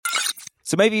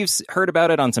So maybe you've heard about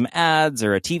it on some ads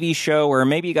or a TV show, or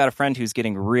maybe you got a friend who's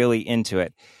getting really into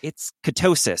it. It's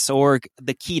ketosis or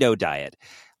the keto diet.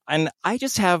 And I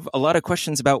just have a lot of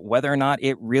questions about whether or not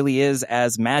it really is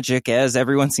as magic as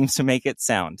everyone seems to make it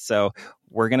sound. So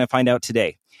we're going to find out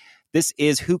today. This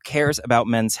is Who Cares About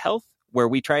Men's Health, where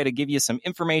we try to give you some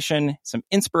information, some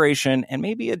inspiration, and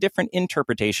maybe a different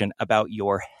interpretation about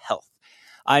your health.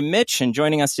 I'm Mitch, and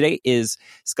joining us today is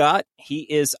Scott. He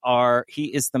is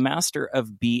the master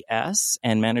of BS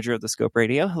and manager of the Scope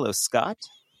Radio. Hello, Scott.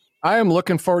 I am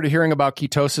looking forward to hearing about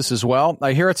ketosis as well.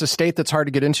 I hear it's a state that's hard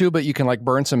to get into, but you can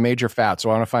burn some major fat.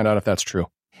 So I want to find out if that's true.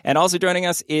 And also joining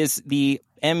us is the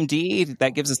MD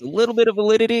that gives us a little bit of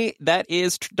validity. That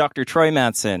is Dr. Troy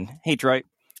Mattson. Hey, Troy.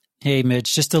 Hey,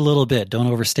 Mitch, just a little bit. Don't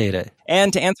overstate it.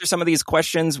 And to answer some of these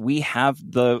questions, we have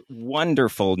the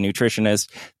wonderful nutritionist,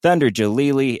 Thunder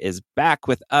Jalili, is back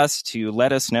with us to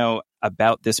let us know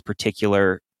about this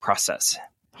particular process.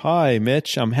 Hi,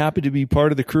 Mitch. I'm happy to be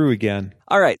part of the crew again.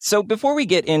 All right. So before we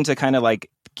get into kind of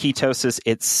ketosis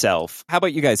itself, how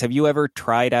about you guys? Have you ever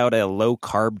tried out a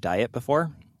low-carb diet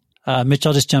before? Mitch,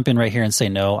 I'll just jump in right here and say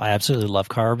no. I absolutely love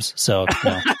carbs. So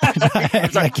no.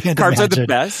 I can't Carbs imagine. are the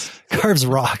best.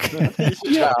 Carbs rock.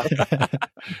 Yeah.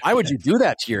 Why would you do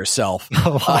that to yourself?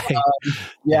 Why?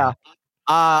 Yeah.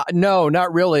 No,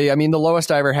 not really. I mean, the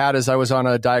lowest I ever had is I was on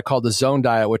a diet called the Zone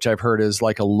diet, which I've heard is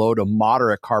like a low to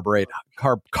moderate carbohydrate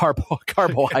diet.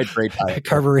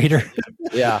 Carburetor.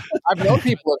 Yeah. I've known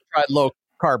people who have tried low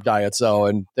carb diets though,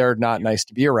 and they're not nice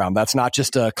to be around. That's not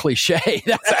just a cliche.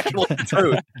 That's actually the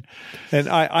truth. And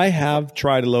I have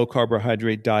tried a low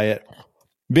carbohydrate diet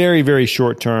very, very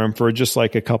short term for just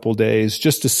a couple days,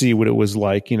 just to see what it was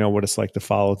like, what it's like to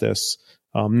follow this.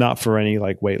 Not for any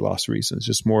weight loss reasons,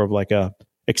 just more of a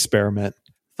experiment.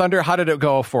 Thunder, how did it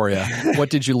go for you? What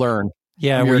did you learn?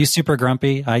 Yeah. Were you super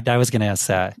grumpy? I was going to ask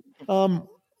that. No,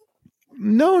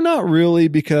 not really,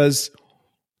 because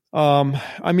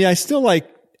I still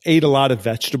ate a lot of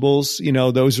vegetables.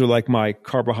 Those are my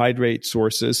carbohydrate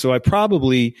sources. So I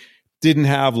probably didn't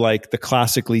have the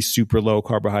classically super low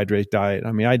carbohydrate diet.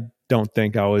 I don't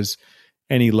think I was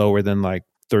any lower than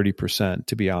 30%,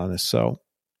 to be honest. So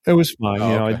it was fine.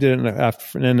 Okay. I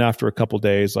didn't after a couple of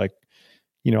days, I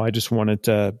just wanted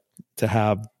to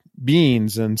have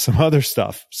beans and some other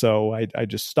stuff. So I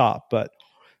just stopped, but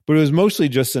it was mostly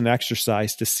just an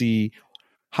exercise to see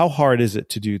how hard is it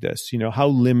to do this? How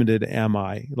limited am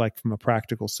I, from a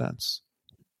practical sense?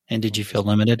 And did you feel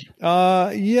limited?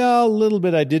 Yeah, a little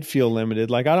bit. I did feel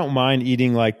limited. I don't mind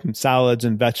eating salads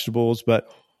and vegetables, but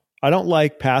I don't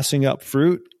like passing up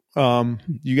fruit.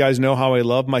 You guys know how I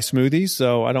love my smoothies,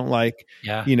 so I don't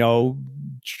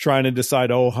trying to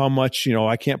decide, how much,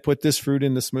 I can't put this fruit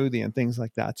in the smoothie and things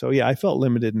like that. So yeah, I felt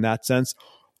limited in that sense.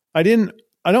 I don't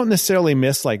necessarily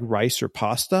miss rice or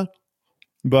pasta,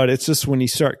 but it's just when you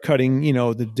start cutting,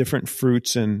 the different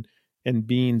fruits and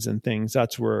beans and things,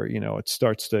 that's where, it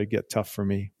starts to get tough for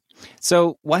me.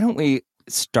 So why don't we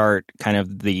start kind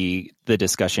of the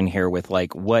discussion here with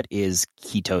what is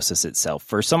ketosis itself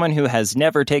for someone who has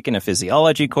never taken a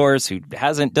physiology course, who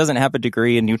doesn't have a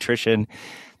degree in nutrition.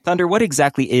 Thunder, what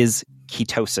exactly is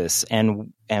ketosis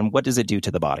and what does it do to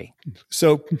the body?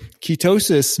 So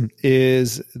ketosis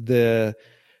is the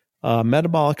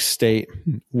metabolic state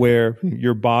where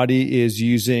your body is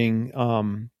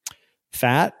using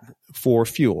fat for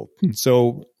fuel.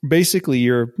 So basically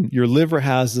your liver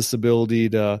has this ability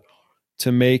to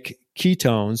make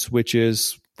ketones, which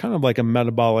is kind of like a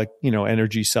metabolic,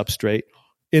 energy substrate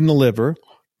in the liver,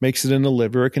 makes it in the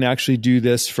liver. It can actually do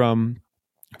this from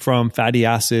fatty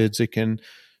acids. It can,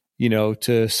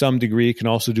 to some degree, it can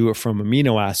also do it from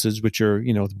amino acids, which are,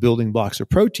 the building blocks of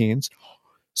proteins.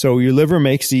 So your liver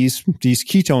makes these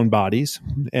ketone bodies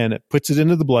and it puts it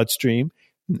into the bloodstream.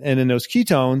 And then those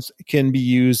ketones can be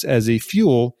used as a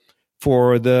fuel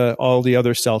for all the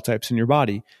other cell types in your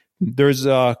body. There's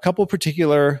a couple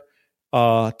particular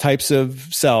types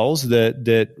of cells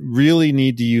that really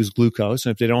need to use glucose.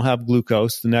 And if they don't have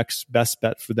glucose, the next best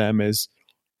bet for them is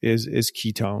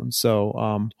ketones.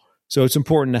 So it's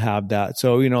important to have that.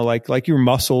 So, like your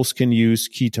muscles can use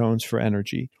ketones for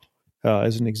energy,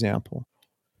 as an example.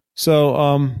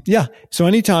 So, so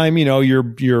anytime,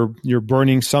 you're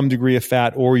burning some degree of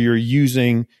fat or you're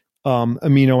using,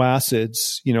 amino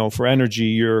acids, for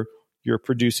energy, you're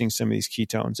producing some of these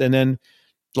ketones. And then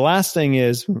the last thing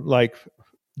is that,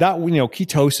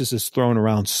 ketosis is thrown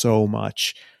around so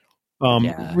much.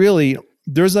 Really,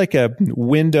 there's a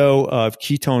window of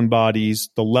ketone bodies,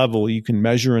 the level you can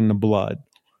measure in the blood.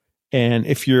 And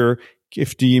if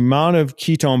the amount of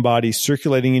ketone bodies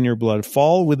circulating in your blood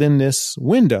fall within this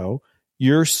window,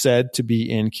 you're said to be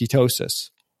in ketosis.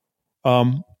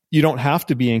 You don't have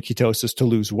to be in ketosis to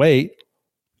lose weight,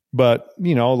 but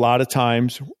a lot of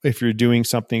times if you're doing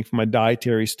something from a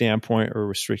dietary standpoint or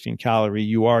restricting calorie,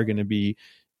 you are going to be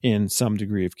in some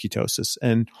degree of ketosis.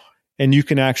 And you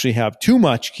can actually have too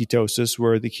much ketosis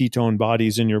where the ketone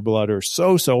bodies in your blood are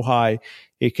so high,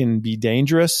 it can be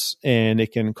dangerous and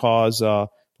it can cause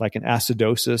like an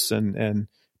acidosis and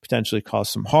potentially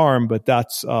cause some harm. But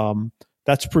that's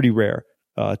pretty rare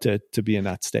to be in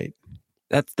that state.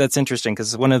 That's interesting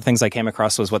because one of the things I came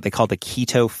across was what they call the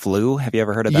keto flu. Have you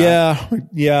ever heard of that?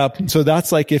 Yeah. So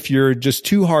that's like if you're just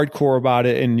too hardcore about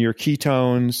it and your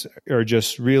ketones are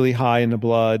just really high in the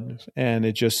blood and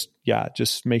it just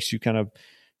makes you kind of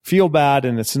feel bad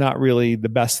and it's not really the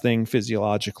best thing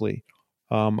physiologically.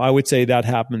 I would say that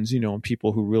happens, in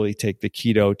people who really take the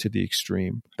keto to the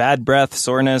extreme. Bad breath,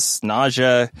 soreness,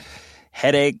 nausea,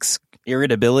 headaches,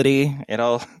 irritability. It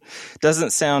all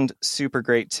doesn't sound super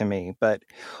great to me, but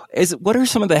what are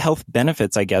some of the health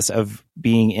benefits, I guess, of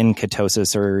being in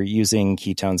ketosis or using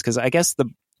ketones? Because I guess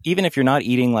even if you're not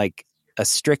eating like a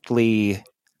strictly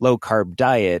low carb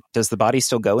diet, does the body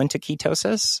still go into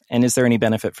ketosis? And is there any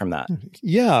benefit from that?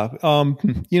 Yeah.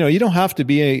 You don't have to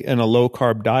be in a low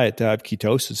carb diet to have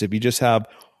ketosis. If you just have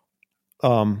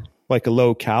like a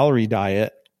low calorie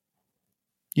diet,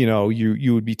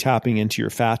 you would be tapping into your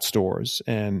fat stores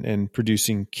and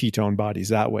producing ketone bodies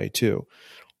that way too.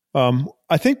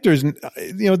 I think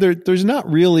there's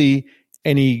not really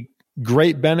any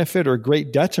great benefit or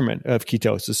great detriment of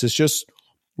ketosis. It's just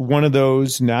one of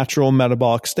those natural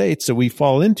metabolic states that we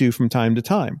fall into from time to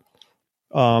time.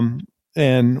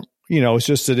 It's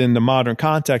just that in the modern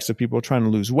context of people trying to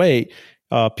lose weight,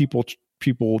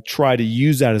 people try to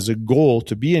use that as a goal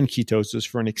to be in ketosis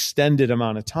for an extended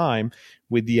amount of time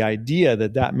with the idea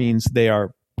that means they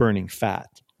are burning fat.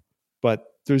 But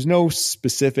there's no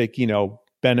specific,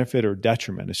 benefit or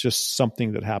detriment. It's just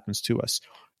something that happens to us.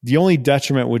 The only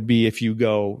detriment would be if you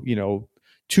go,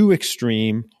 too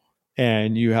extreme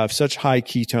and you have such high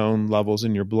ketone levels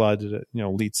in your blood that it,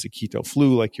 leads to keto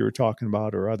flu like you were talking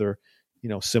about or other,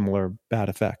 similar bad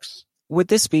effects. Would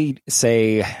this be,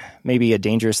 say, maybe a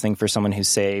dangerous thing for someone who's,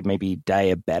 say, maybe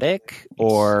diabetic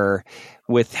or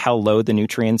with how low the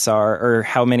nutrients are or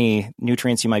how many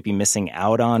nutrients you might be missing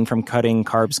out on from cutting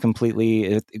carbs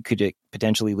completely? Could it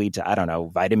potentially lead to, I don't know,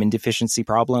 vitamin deficiency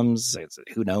problems?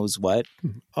 Who knows what?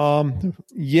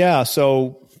 Yeah.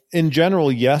 So in general,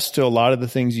 yes to a lot of the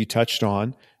things you touched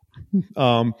on.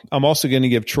 I'm also going to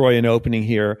give Troy an opening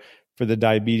here for the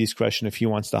diabetes question if he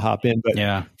wants to hop in.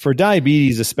 But for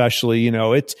diabetes especially,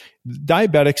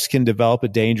 diabetics can develop a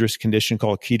dangerous condition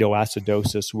called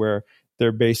ketoacidosis where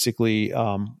they're basically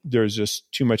there's just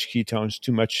too much ketones,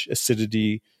 too much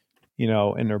acidity,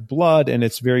 in their blood, and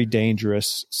it's very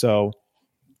dangerous. So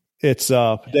it's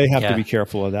they have to be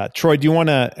careful of that. Troy, do you want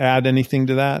to add anything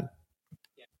to that?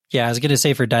 Yeah, I was going to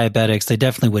say for diabetics, they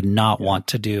definitely would not want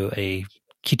to do a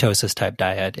ketosis type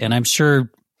diet. And I'm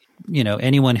sure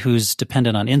anyone who's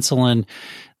dependent on insulin,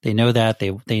 they know that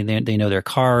they know their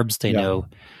carbs, they know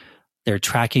they're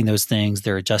tracking those things,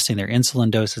 they're adjusting their insulin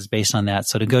doses based on that.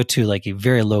 So to go to like a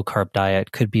very low carb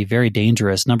diet could be very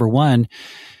dangerous. Number one,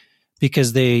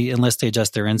 because unless they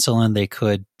adjust their insulin, they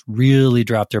could really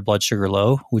drop their blood sugar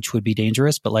low, which would be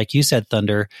dangerous. But like you said,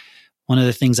 Thunder, one of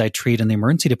the things I treat in the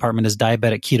emergency department is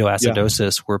diabetic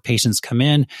ketoacidosis, where patients come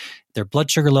in, their blood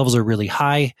sugar levels are really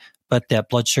high, but that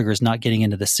blood sugar is not getting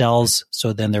into the cells.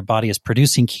 So then their body is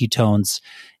producing ketones.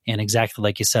 And exactly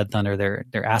like you said, Thunder, they're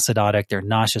acidotic, they're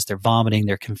nauseous, they're vomiting,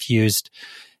 they're confused.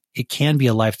 It can be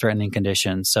a life-threatening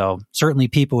condition. So certainly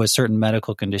people with certain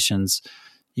medical conditions,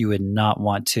 you would not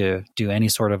want to do any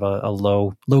sort of a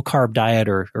low carb diet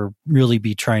or really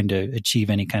be trying to achieve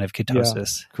any kind of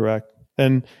ketosis. Yeah, correct.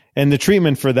 And the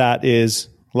treatment for that is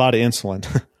a lot of insulin.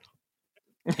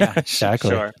 Yeah,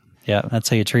 exactly. Sure. Yeah, that's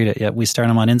how you treat it. Yeah, we start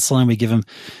them on insulin. We give them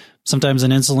sometimes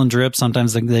an insulin drip.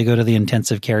 Sometimes they go to the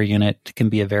intensive care unit. It can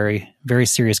be a very, very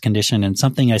serious condition and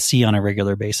something I see on a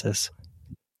regular basis.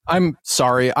 I'm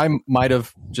sorry. I might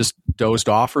have just dozed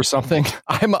off or something.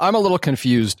 I'm a little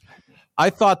confused. I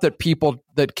thought that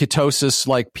ketosis,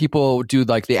 like people do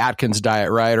like the Atkins diet,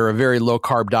 right? Or a very low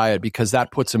carb diet because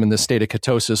that puts them in the state of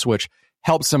ketosis, which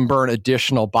helps them burn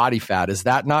additional body fat. Is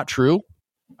that not true?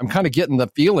 I'm kind of getting the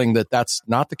feeling that that's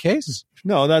not the case.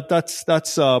 No,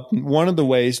 that's one of the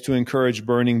ways to encourage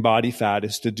burning body fat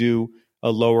is to do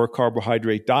a lower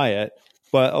carbohydrate diet.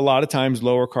 But a lot of times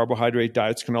lower carbohydrate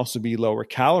diets can also be lower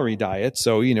calorie diets.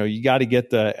 So, you got to get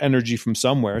the energy from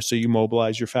somewhere. So you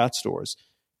mobilize your fat stores.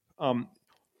 One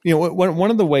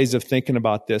of the ways of thinking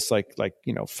about this, like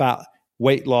fat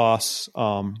weight loss,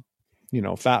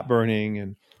 fat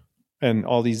burning and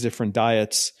all these different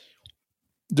diets.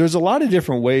 There's a lot of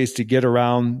different ways to get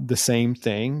around the same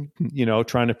thing,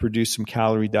 trying to produce some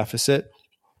calorie deficit.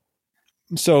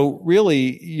 So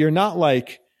really, you're not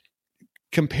like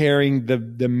comparing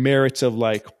the merits of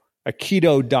like a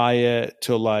keto diet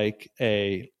to like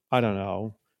a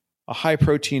high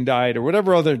protein diet or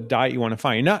whatever other diet you want to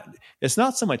find. It's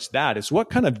not so much that, it's what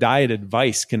kind of diet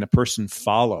advice can a person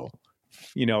follow,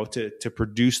 to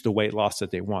produce the weight loss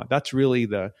that they want. That's really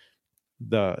the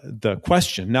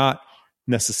question, not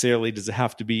necessarily does it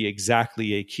have to be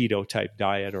exactly a keto type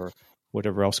diet or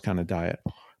whatever else kind of diet.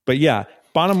 But yeah,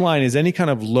 bottom line is any kind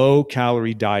of low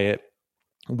calorie diet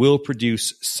will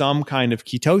produce some kind of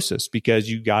ketosis because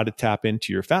you got to tap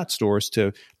into your fat stores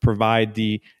to provide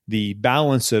the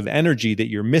balance of energy that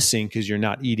you're missing because you're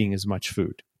not eating as much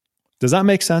food. Does that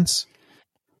make sense?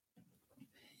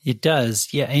 It does.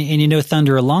 Yeah. And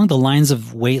Thunder, along the lines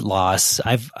of weight loss,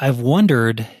 I've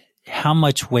wondered how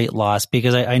much weight loss,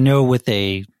 because I know with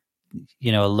a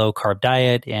low carb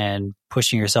diet and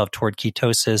pushing yourself toward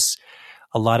ketosis,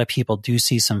 a lot of people do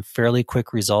see some fairly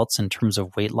quick results in terms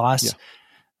of weight loss. Yeah.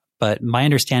 But my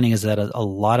understanding is that a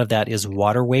lot of that is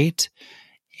water weight,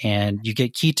 and you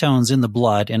get ketones in the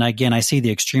blood. And again, I see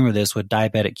the extreme of this with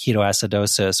diabetic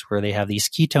ketoacidosis, where they have these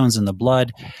ketones in the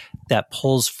blood that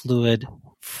pulls fluid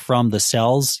from the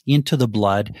cells into the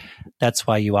blood. That's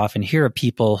why you often hear of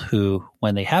people who,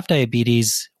 when they have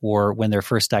diabetes or when they're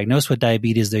first diagnosed with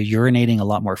diabetes, they're urinating a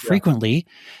lot more frequently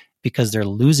because they're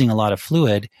losing a lot of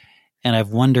fluid. And I've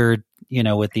wondered,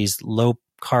 with these low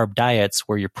carb diets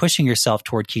where you're pushing yourself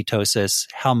toward ketosis,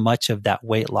 how much of that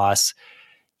weight loss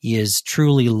is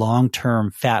truly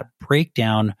long-term fat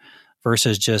breakdown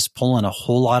versus just pulling a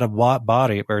whole lot of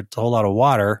body or a whole lot of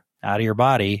water out of your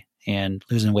body and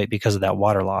losing weight because of that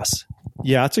water loss.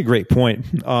 Yeah, that's a great point.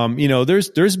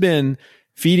 There's been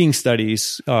feeding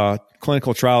studies,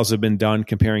 clinical trials have been done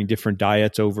comparing different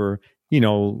diets over,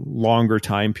 longer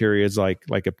time periods, like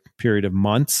a period of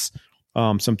months,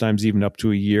 sometimes even up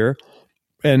to a year.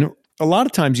 And a lot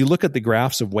of times you look at the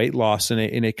graphs of weight loss and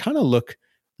it kind of look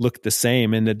the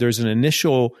same, and that there's an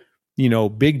initial,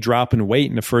 big drop in weight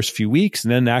in the first few weeks.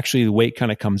 And then actually the weight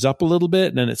kind of comes up a little bit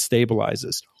and then it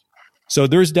stabilizes. So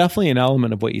there's definitely an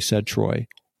element of what you said, Troy,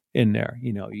 in there.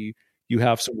 You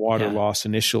have some water loss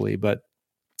initially, but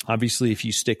obviously if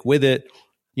you stick with it,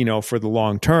 for the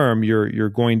long term, you're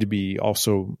going to be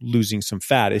also losing some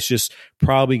fat. It's just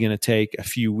probably going to take a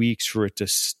few weeks for it to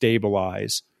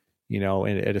stabilize,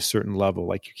 at a certain level.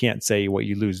 Like you can't say what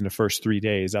you lose in the first 3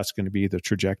 days, that's going to be the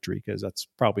trajectory, because that's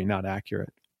probably not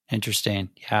accurate. Interesting.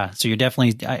 Yeah. So you're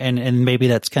definitely, and maybe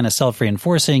that's kind of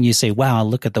self-reinforcing. You say, wow,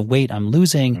 look at the weight I'm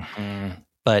losing. Mm-hmm.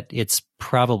 But it's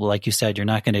probably, like you said, you're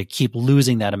not going to keep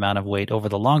losing that amount of weight over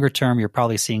the longer term. You're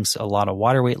probably seeing a lot of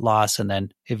water weight loss, and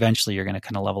then eventually you're going to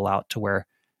kind of level out to where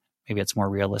maybe it's more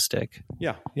realistic.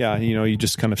 Yeah. Yeah. You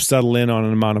just kind of settle in on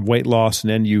an amount of weight loss, and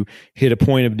then you hit a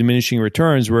point of diminishing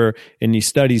returns where in these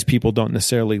studies, people don't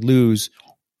necessarily lose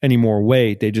any more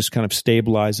weight. They just kind of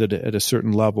stabilize at a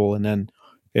certain level. And then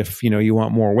if, you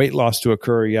want more weight loss to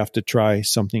occur, you have to try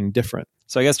something different.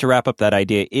 So I guess to wrap up that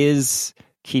idea, is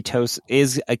a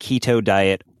keto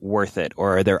diet worth it?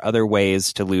 Or are there other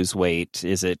ways to lose weight?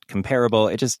 Is it comparable?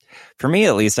 It just, for me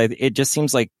at least, it just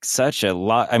seems like such a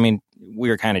lot. I mean, we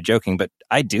were kind of joking, but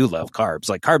I do love carbs.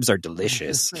 Like carbs are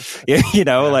delicious,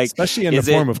 especially in the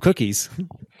form of cookies.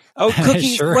 Oh,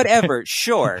 cookies, Sure. Whatever.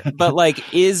 Sure. But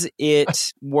is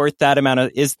it worth that amount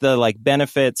of, is the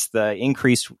benefits, the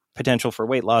increased potential for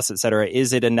weight loss, et cetera,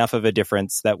 is it enough of a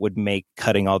difference that would make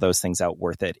cutting all those things out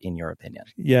worth it, in your opinion?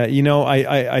 Yeah.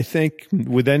 I think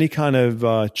with any kind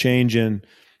of change in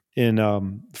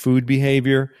food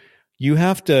behavior, you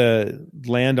have to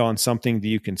land on something that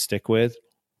you can stick with.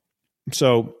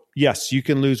 So yes, you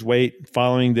can lose weight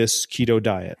following this keto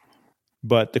diet.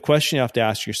 But the question you have to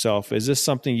ask yourself, is this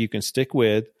something you can stick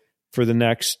with for the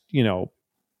next,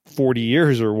 40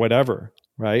 years or whatever,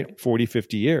 right? 40,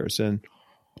 50 years. And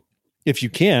if you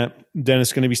can't, then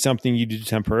it's going to be something you do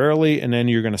temporarily, and then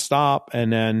you're going to stop,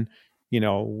 and then,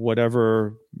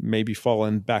 whatever, maybe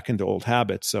falling back into old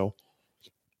habits. So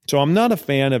I'm not a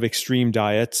fan of extreme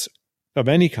diets of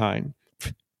any kind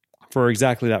for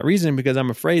exactly that reason, because I'm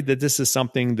afraid that this is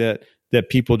something that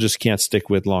people just can't stick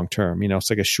with long term. It's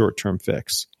like a short term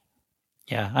fix.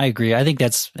 Yeah, I agree. I think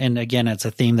and again, it's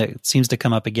a theme that seems to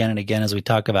come up again and again as we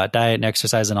talk about diet and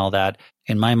exercise and all that.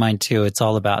 In my mind too, it's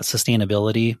all about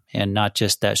sustainability and not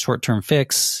just that short-term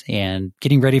fix and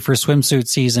getting ready for swimsuit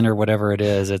season or whatever it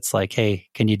is. It's like, hey,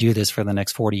 can you do this for the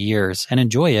next 40 years and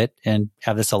enjoy it and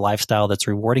have this a lifestyle that's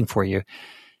rewarding for you?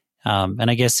 And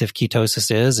I guess if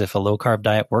a low carb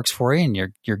diet works for you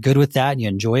and you're good with that and you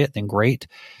enjoy it, then great.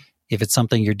 If it's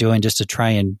something you're doing just to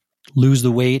try and lose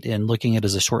the weight and looking at it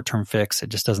as a short-term fix, it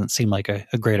just doesn't seem like a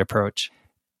great approach.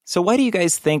 So why do you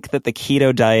guys think that the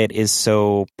keto diet is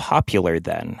so popular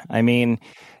then? I mean,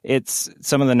 it's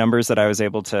some of the numbers that I was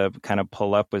able to kind of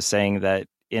pull up was saying that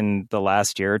in the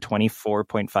last year,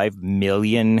 24.5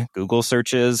 million Google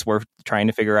searches were trying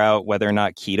to figure out whether or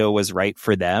not keto was right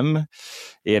for them.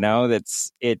 You know,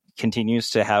 it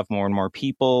continues to have more and more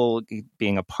people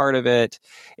being a part of it.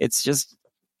 It's just,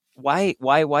 why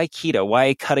keto?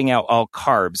 Why cutting out all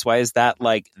carbs? Why is that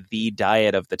like the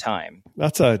diet of the time?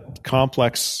 That's a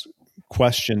complex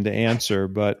question to answer,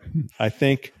 but I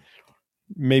think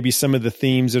maybe some of the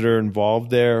themes that are involved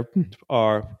there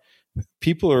are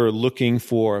people are looking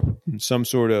for some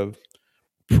sort of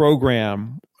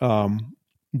program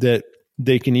that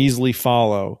they can easily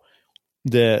follow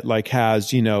that like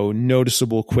has,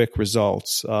 noticeable quick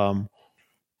results.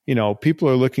 People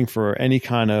are looking for any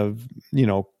kind of,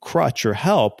 crutch or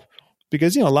help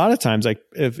because, a lot of times, like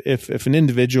if an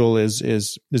individual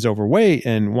is overweight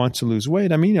and wants to lose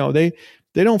weight, I mean, they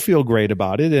don't feel great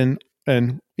about it.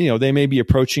 And they may be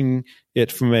approaching it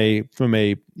from a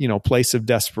place of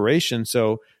desperation.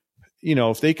 So,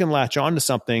 if they can latch on to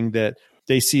something that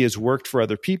they see has worked for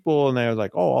other people and they're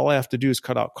like, oh, all I have to do is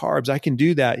cut out carbs, I can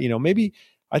do that. Maybe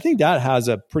I think that has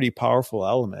a pretty powerful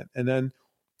element. And then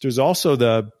there's also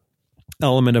the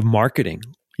element of marketing,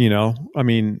 I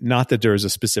mean, not that there's a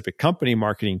specific company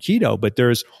marketing keto, but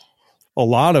there's a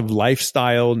lot of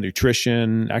lifestyle,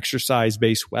 nutrition,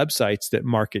 exercise-based websites that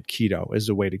market keto as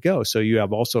the way to go. So you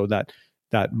have also that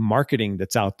marketing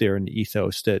that's out there in the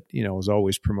ethos that, is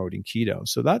always promoting keto.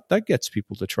 So that gets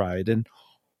people to try it. And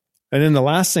then the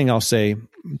last thing I'll say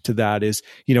to that is,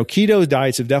 keto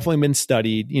diets have definitely been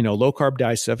studied, low carb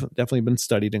diets have definitely been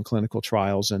studied in clinical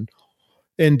trials.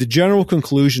 And the general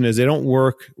conclusion is they don't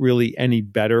work really any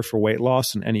better for weight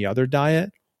loss than any other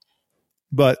diet.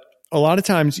 But a lot of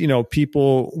times,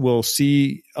 people will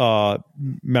see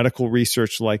medical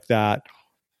research like that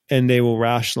and they will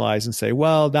rationalize and say,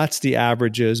 well, that's the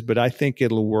averages, but I think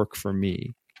it'll work for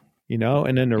me,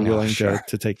 and then they're willing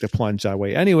to take the plunge that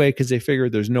way anyway, because they figure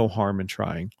there's no harm in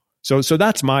trying. So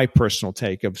that's my personal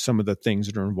take of some of the things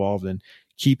that are involved in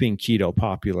keeping keto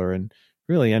popular and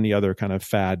really any other kind of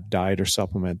fad diet or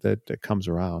supplement that comes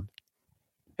around.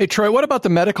 Hey, Troy, what about the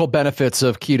medical benefits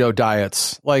of keto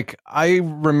diets? Like, I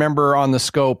remember on the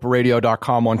Scope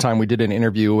radio.com one time we did an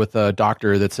interview with a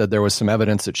doctor that said there was some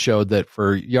evidence that showed that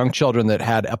for young children that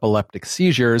had epileptic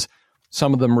seizures,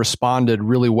 some of them responded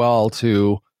really well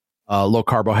to low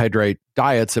carbohydrate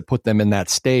diets that put them in that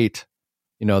state,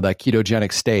 that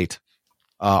ketogenic state.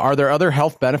 Are there other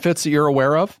health benefits that you're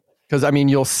aware of? Because, I mean,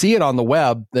 you'll see it on the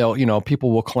web.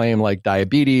 People will claim like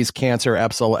diabetes, cancer,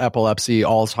 epilepsy,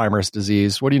 Alzheimer's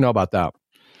disease. What do you know about that?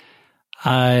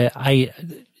 I'll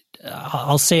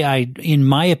say in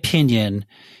my opinion,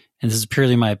 and this is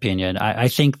purely my opinion, I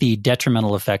think the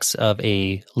detrimental effects of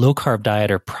a low-carb diet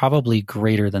are probably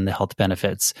greater than the health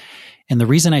benefits. And the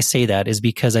reason I say that is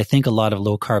because I think a lot of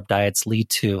low-carb diets lead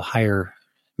to higher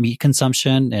meat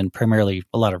consumption and primarily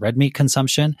a lot of red meat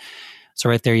consumption. So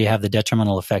right there, you have the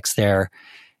detrimental effects there.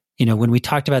 When we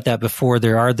talked about that before,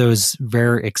 there are those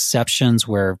rare exceptions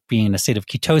where being in a state of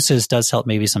ketosis does help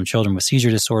maybe some children with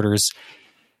seizure disorders.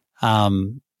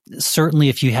 Certainly,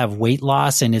 if you have weight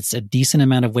loss and it's a decent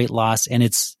amount of weight loss and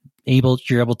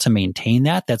you're able to maintain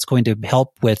that, that's going to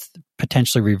help with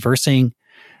potentially reversing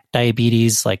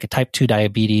diabetes, like a type 2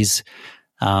 diabetes,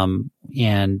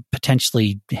 and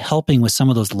potentially helping with some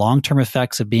of those long-term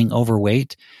effects of being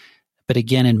overweight. But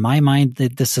again, in my mind, the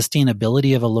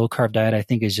sustainability of a low-carb diet, I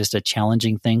think, is just a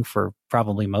challenging thing for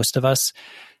probably most of us.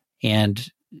 And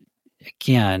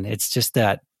again, it's just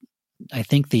that I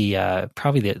think a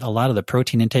lot of the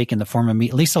protein intake in the form of meat,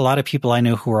 at least a lot of people I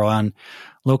know who are on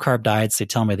low-carb diets, they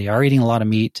tell me they are eating a lot of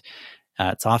meat.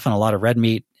 It's often a lot of red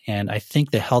meat. And I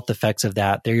think the health effects of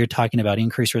that, there you're talking about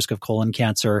increased risk of colon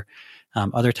cancer,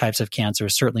 other types of cancer,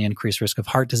 certainly increased risk of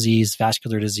heart disease,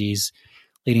 vascular disease,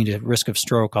 leading to risk of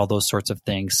stroke, all those sorts of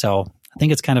things. So I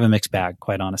think it's kind of a mixed bag,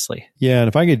 quite honestly. Yeah, and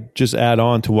if I could just add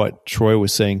on to what Troy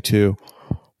was saying too,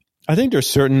 I think there's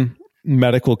certain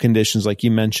medical conditions, like you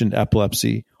mentioned,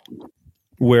 epilepsy,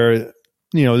 where,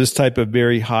 this type of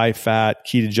very high fat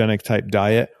ketogenic type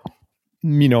diet,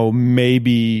 may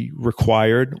be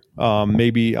required.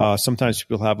 Maybe sometimes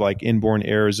people have like inborn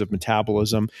errors of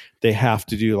metabolism. They have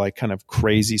to do like kind of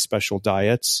crazy special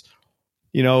diets.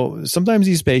 Sometimes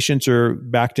these patients are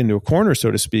backed into a corner,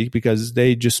 so to speak, because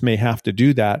they just may have to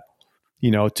do that,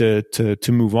 to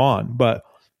move on. But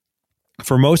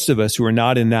for most of us who are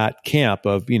not in that camp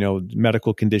of,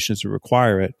 medical conditions that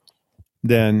require it,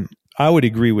 then I would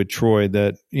agree with Troy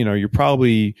that,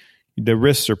 the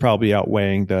risks are probably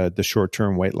outweighing the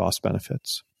short-term weight loss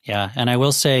benefits. Yeah. And I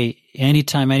will say,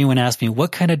 anytime anyone asks me,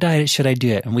 what kind of diet should I do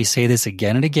it? And we say this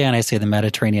again and again, I say the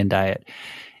Mediterranean diet.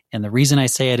 And the reason I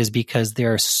say it is because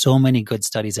there are so many good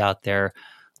studies out there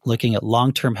looking at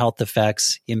long-term health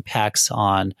effects, impacts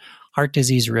on heart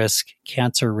disease risk,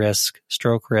 cancer risk,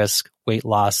 stroke risk, weight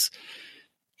loss.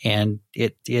 And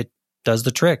it does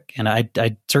the trick. And I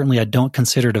certainly don't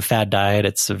consider it a fad diet.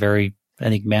 It's a very, I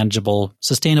think, manageable,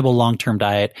 sustainable long-term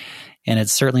diet. And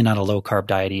it's certainly not a low-carb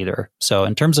diet either. So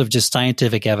in terms of just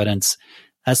scientific evidence,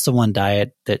 that's the one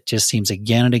diet that just seems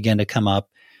again and again to come up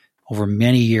over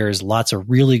many years. Lots of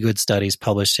really good studies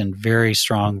published in very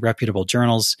strong, reputable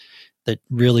journals that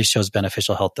really shows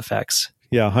beneficial health effects.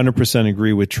 Yeah, 100%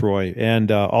 agree with Troy.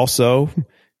 And also,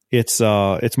 it's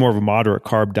more of a moderate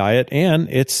carb diet, and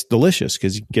it's delicious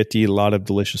because you get to eat a lot of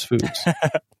delicious foods.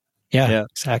 Yeah,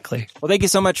 exactly. Well, thank you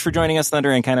so much for joining us,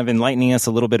 Thunder, and kind of enlightening us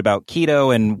a little bit about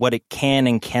keto and what it can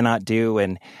and cannot do.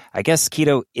 And I guess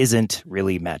keto isn't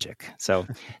really magic. So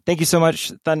thank you so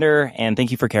much, Thunder, and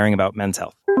thank you for caring about men's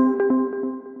health.